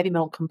have a heavy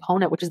metal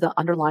component, which is the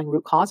underlying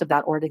root cause of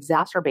that, or it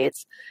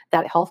exacerbates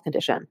that health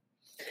condition.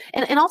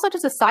 And also,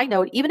 just a side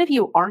note, even if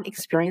you aren't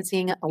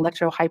experiencing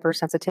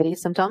electrohypersensitivity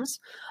symptoms,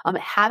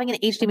 having an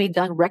HTMA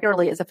done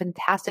regularly is a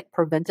fantastic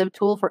preventive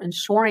tool for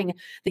ensuring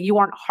that you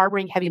aren't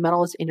harboring heavy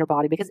metals in your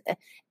body, because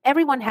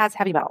everyone has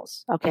heavy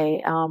metals,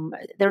 okay?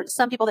 There are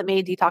some people that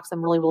may detox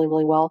them really, really,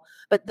 really well,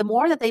 but the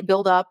more that they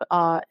build up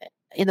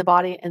in the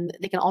body, and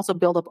they can also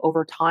build up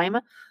over time,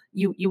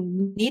 you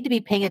need to be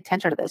paying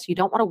attention to this. You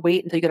don't want to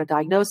wait until you get a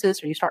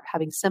diagnosis or you start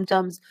having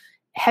symptoms.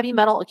 Heavy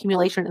metal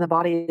accumulation in the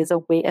body is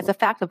a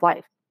fact of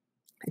life.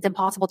 It's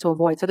impossible to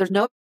avoid. So there's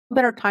no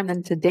better time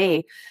than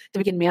today to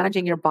begin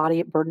managing your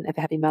body burden of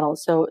heavy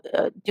metals. So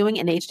doing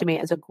an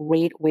HTMA is a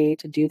great way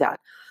to do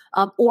that.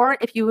 Or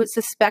if you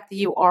suspect that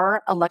you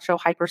are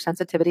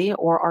electrohypersensitivity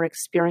or are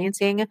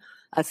experiencing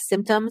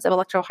symptoms of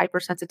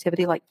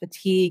electrohypersensitivity like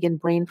fatigue and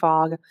brain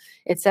fog,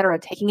 etc.,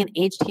 taking an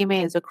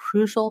HTMA is a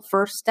crucial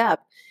first step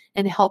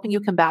in helping you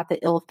combat the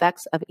ill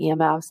effects of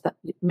EMFs that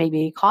may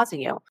be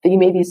causing you. That you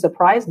may be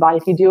surprised by.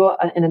 If you do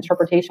an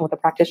interpretation with a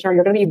practitioner,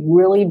 you're going to be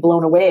really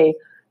blown away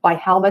by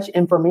how much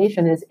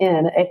information is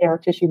in a hair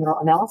tissue mineral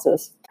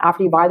analysis.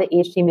 After you buy the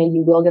HTMA,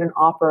 you will get an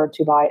offer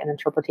to buy an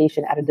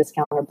interpretation at a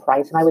discounted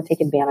price. And I would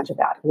take advantage of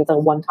that because it's a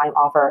one-time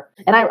offer.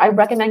 And I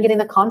recommend getting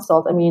the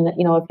consult. I mean,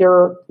 if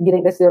you're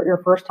getting this, your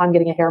first time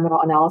getting a hair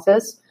mineral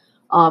analysis,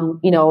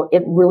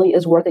 it really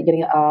is worth it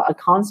getting a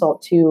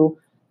consult to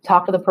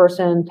talk to the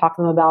person, talk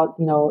to them about,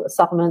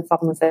 supplements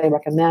they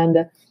recommend,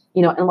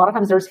 and a lot of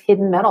times there's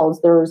hidden metals.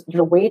 There's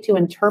a way to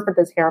interpret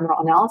this hair mineral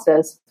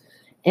analysis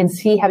and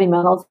see heavy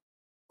metals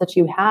that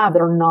you have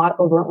that are not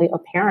overtly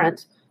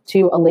apparent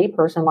to a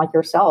layperson like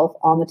yourself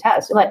on the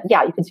test.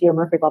 Yeah, you can see your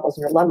mercury levels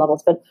and your lead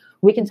levels, but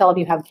we can tell if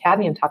you have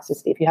cadmium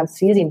toxicity, if you have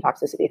cesium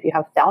toxicity, if you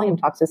have thallium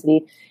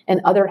toxicity, and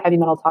other heavy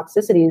metal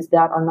toxicities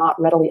that are not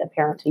readily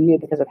apparent to you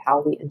because of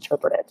how we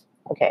interpret it.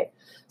 Okay,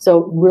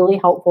 so really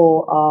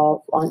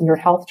helpful on your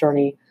health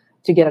journey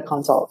to get a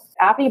consult.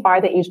 After you buy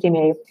the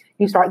HTMA,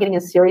 you start getting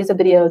a series of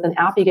videos, and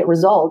after you get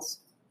results,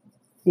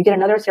 you get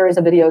another series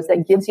of videos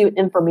that gives you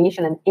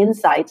information and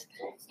insight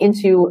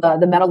into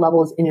the metal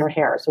levels in your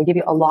hair. So we give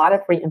you a lot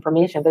of free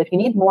information. But if you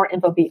need more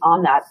info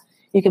beyond that,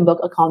 you can book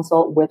a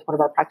consult with one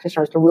of our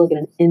practitioners to really get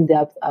an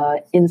in-depth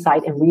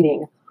insight and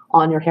reading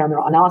on your hair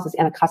mineral analysis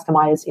and a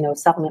customized,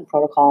 supplement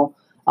protocol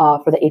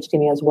for the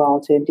HTMA as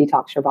well to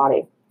detox your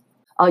body.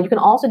 You can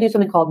also do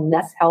something called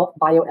Nest Health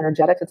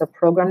Bioenergetics. It's a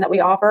program that we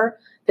offer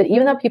that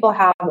even though people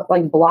have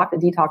blocked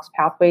detox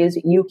pathways,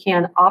 you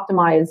can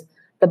optimize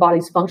the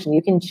body's function.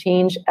 You can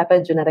change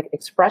epigenetic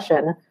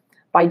expression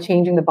by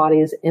changing the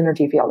body's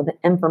energy field, the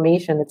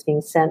information that's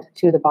being sent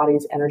to the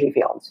body's energy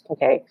fields.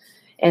 Okay.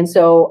 And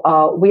so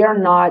we are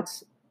not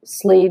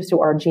slaves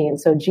to our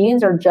genes. So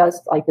genes are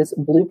just like this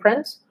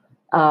blueprint.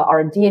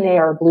 Our DNA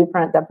are a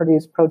blueprint that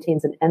produce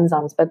proteins and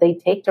enzymes, but they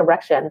take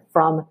direction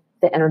from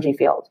the energy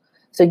field.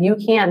 So you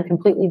can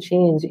completely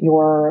change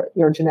your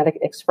genetic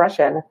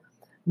expression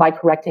by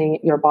correcting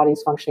your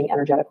body's functioning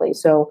energetically.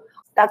 So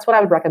that's what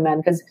I would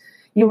recommend, because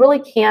you really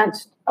can't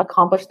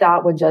accomplish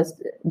that with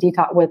just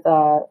detox with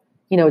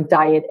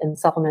diet and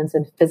supplements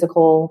and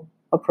physical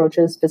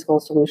approaches, physical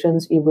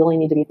solutions. You really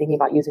need to be thinking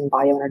about using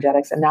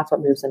bioenergetics, and that's what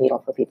moves the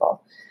needle for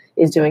people,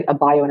 is doing a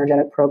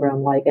bioenergetic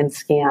program and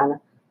scan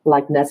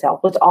like Nest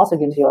Health, which also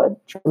gives you a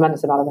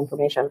tremendous amount of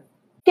information.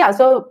 Yeah,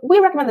 so we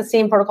recommend the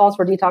same protocols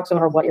for detox no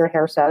matter what your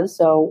hair says.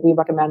 So we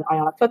recommend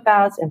ionic foot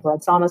baths,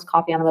 infrared saunas,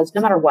 coffee enemas,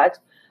 no matter what.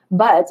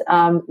 But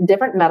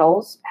different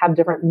metals have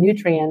different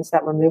nutrients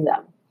that remove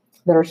them,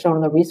 that are shown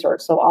in the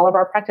research. So all of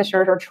our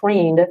practitioners are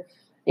trained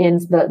in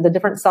the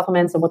different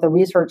supplements, and what the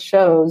research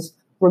shows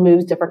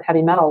removes different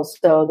heavy metals.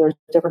 So there's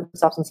different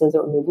substances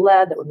that remove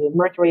lead, that remove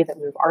mercury, that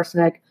remove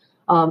arsenic.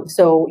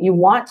 So you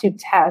want to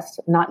test,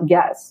 not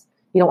guess.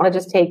 You don't want to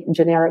just take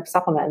generic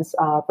supplements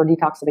for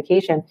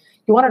detoxification.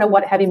 You want to know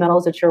what heavy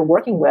metals that you're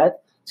working with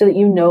so that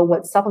you know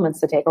what supplements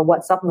to take or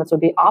what supplements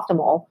would be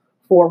optimal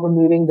for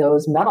removing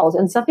those metals.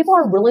 And some people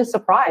are really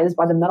surprised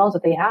by the metals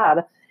that they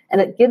have,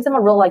 and it gives them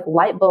a real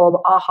light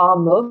bulb aha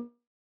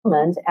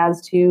moment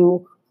as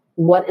to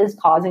what is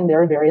causing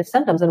their various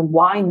symptoms and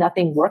why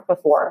nothing worked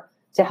before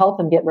to help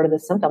them get rid of the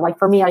symptom. Like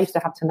for me, I used to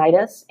have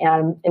tinnitus,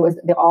 and it was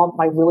all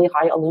my really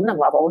high aluminum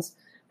levels.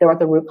 They were at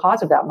the root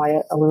cause of that.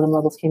 My aluminum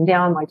levels came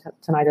down, my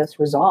tinnitus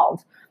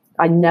resolved.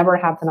 I never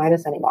have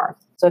tinnitus anymore.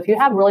 So if you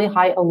have really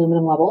high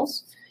aluminum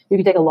levels, you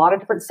can take a lot of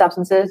different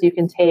substances. You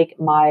can take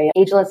my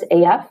Ageless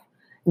AF.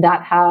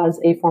 That has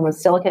a form of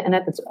silica in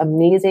it that's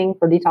amazing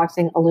for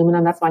detoxing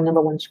aluminum. That's my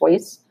number one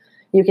choice.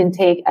 You can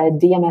take a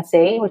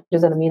DMSA, which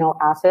is an amino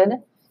acid.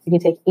 You can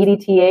take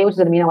EDTA, which is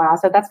an amino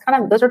acid.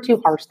 Those are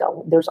too harsh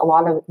though. There's a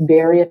lot of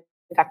very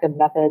effective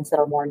methods that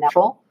are more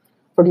natural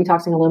for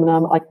detoxing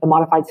aluminum, like the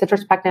modified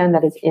citrus pectin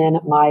that is in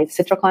my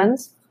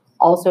CitraCleanse.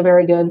 Also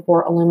very good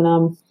for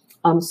aluminum.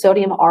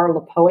 Sodium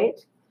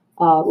R-lipoate,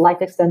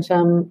 life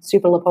extension,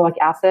 superlipoic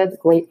acid,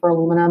 great for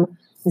aluminum.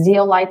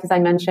 Zeolite, as I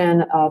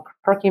mentioned,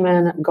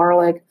 curcumin,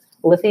 garlic,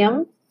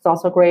 lithium, it's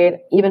also great.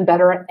 Even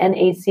better,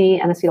 NAC,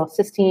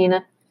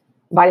 N-acetylcysteine,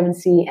 vitamin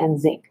C, and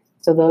zinc.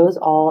 So those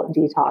all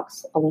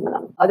detox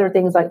aluminum. Other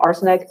things like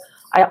arsenic,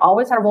 I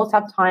always had a real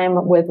tough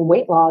time with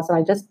weight loss, and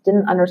I just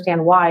didn't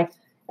understand why.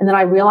 And then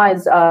I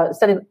realized,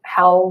 studying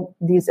how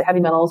these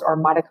heavy metals are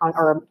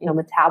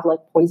metabolic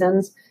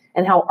poisons,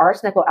 and how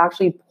arsenic will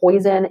actually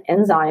poison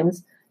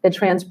enzymes that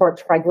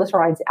transport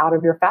triglycerides out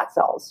of your fat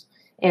cells.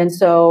 And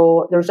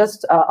so there's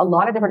just a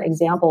lot of different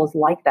examples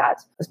like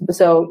that.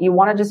 So you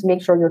want to just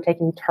make sure you're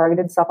taking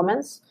targeted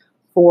supplements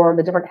for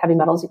the different heavy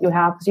metals that you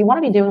have, because you want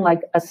to be doing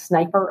like a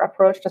sniper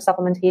approach to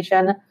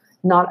supplementation,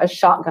 not a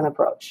shotgun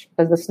approach,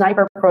 because the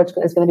sniper approach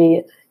is going to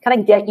be kind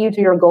of get you to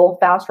your goal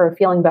faster or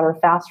feeling better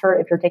faster.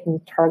 If you're taking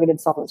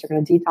targeted supplements, you're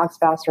going to detox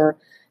faster.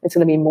 It's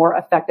going to be more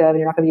effective, and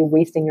you're not going to be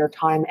wasting your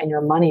time and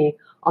your money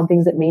on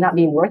things that may not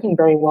be working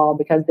very well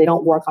because they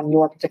don't work on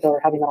your particular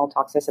heavy metal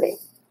toxicity.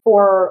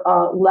 For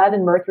lead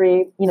and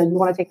mercury, you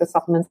want to take the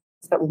supplements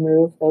that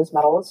remove those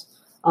metals.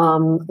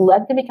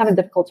 Lead can be kind of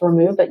difficult to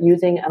remove, but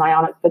using an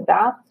ionic foot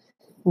bath,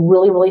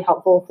 really, really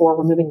helpful for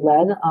removing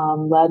lead.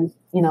 Lead,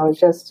 is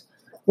just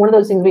one of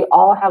those things. We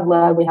all have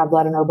lead. We have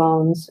lead in our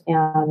bones,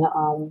 and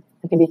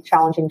it can be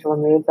challenging to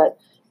remove, but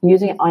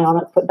using an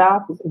ionic foot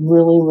bath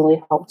really,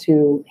 really help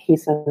to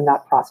hasten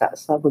that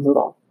process of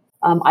removal.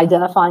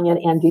 Identifying it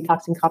and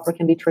detoxing copper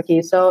can be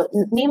tricky. So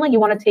mainly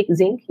you want to take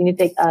zinc. You need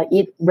to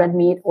eat red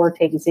meat or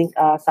take zinc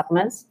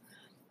supplements.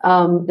 There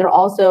are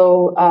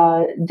also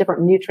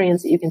different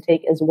nutrients that you can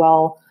take as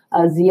well.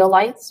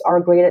 Zeolites are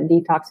great at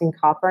detoxing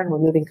copper and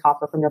removing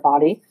copper from your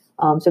body.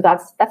 So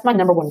that's my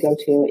number one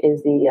go-to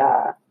is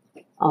the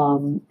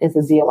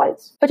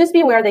zeolites. But just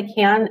be aware they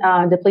can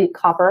deplete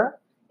copper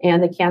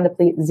and they can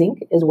deplete zinc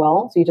as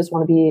well. So you just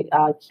want to be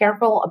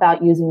careful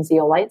about using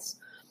zeolites.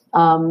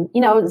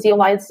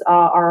 Zeolites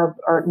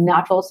are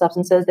natural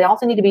substances. They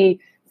also need to be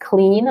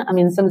clean. I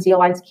mean, some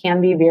zeolites can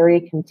be very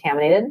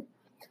contaminated.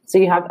 So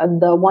you have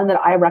the one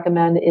that I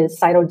recommend is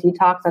Cyto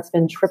Detox. That's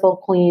been triple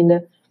cleaned.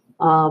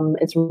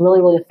 It's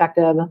really, really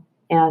effective.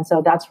 And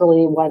so that's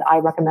really what I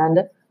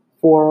recommend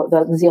for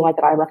the zeolite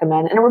that I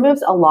recommend. And it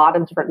removes a lot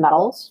of different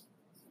metals.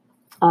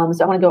 So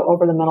I want to go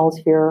over the metals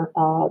here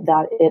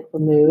that it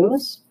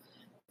removes.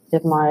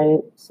 If my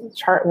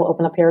chart will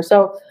open up here.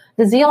 So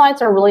the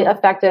zeolites are really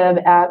effective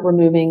at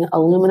removing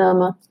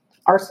aluminum,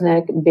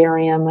 arsenic,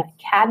 barium,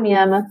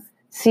 cadmium,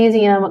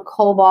 cesium,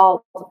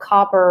 cobalt,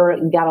 copper,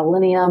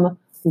 gadolinium,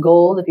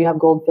 gold. If you have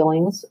gold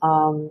fillings,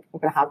 you're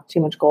going to have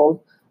too much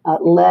gold.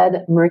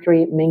 Lead,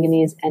 mercury,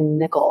 manganese, and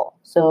nickel.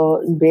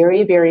 So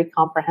very, very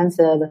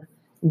comprehensive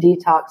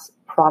detox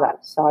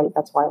product. So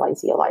that's why I like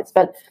zeolites.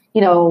 But,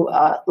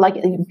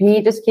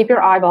 just keep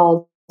your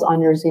eyeballs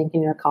on your zinc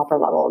and your copper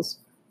levels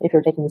if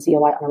you're taking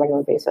zeolite on a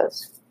regular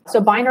basis. So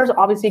binders are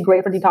obviously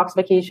great for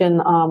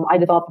detoxification. I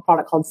developed a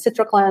product called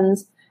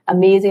CitraCleanse,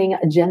 amazing,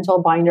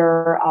 gentle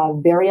binder,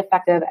 very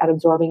effective at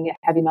absorbing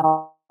heavy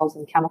metals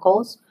and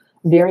chemicals.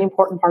 Very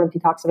important part of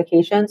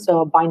detoxification.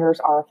 So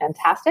binders are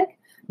fantastic,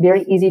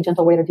 very easy,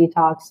 gentle way to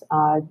detox.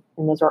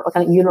 And those are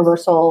kind of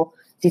universal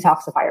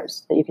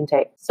detoxifiers that you can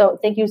take. So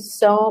thank you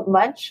so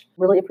much.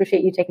 Really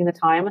appreciate you taking the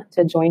time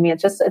to join me.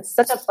 It's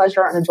such a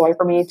pleasure and a joy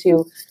for me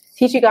to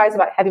teach you guys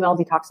about heavy metal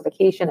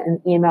detoxification and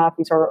EMF.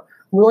 These are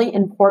really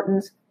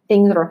important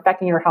things that are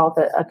affecting your health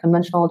that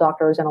conventional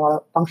doctors and a lot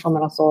of functional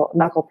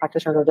medical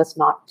practitioners are just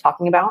not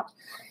talking about.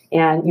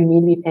 And you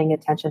need to be paying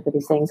attention to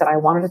these things. And I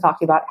wanted to talk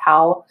to you about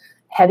how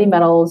heavy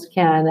metals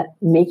can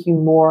make you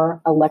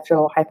more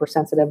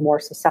electro-hypersensitive, more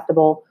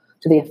susceptible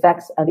to the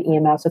effects of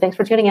EMF. So thanks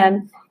for tuning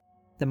in.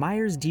 The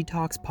Myers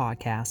Detox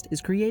Podcast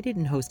is created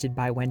and hosted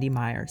by Wendy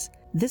Myers.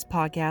 This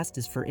podcast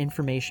is for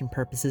information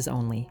purposes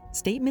only.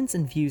 Statements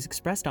and views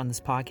expressed on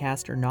this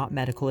podcast are not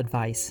medical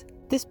advice.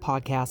 This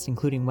podcast,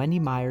 including Wendy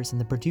Myers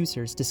and the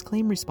producers,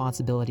 disclaim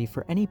responsibility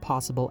for any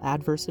possible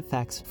adverse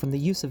effects from the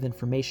use of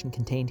information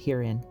contained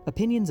herein.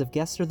 Opinions of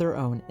guests are their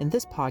own, and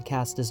this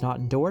podcast does not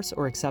endorse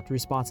or accept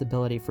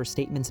responsibility for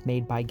statements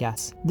made by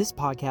guests. This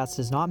podcast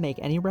does not make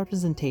any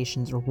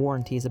representations or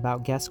warranties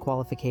about guest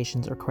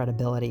qualifications or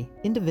credibility.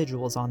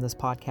 Individuals on this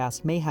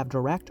podcast may have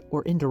direct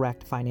or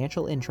indirect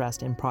financial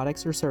interest in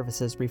products or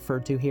services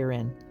referred to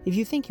herein. If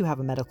you think you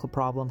have a medical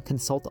problem,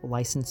 consult a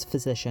licensed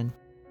physician.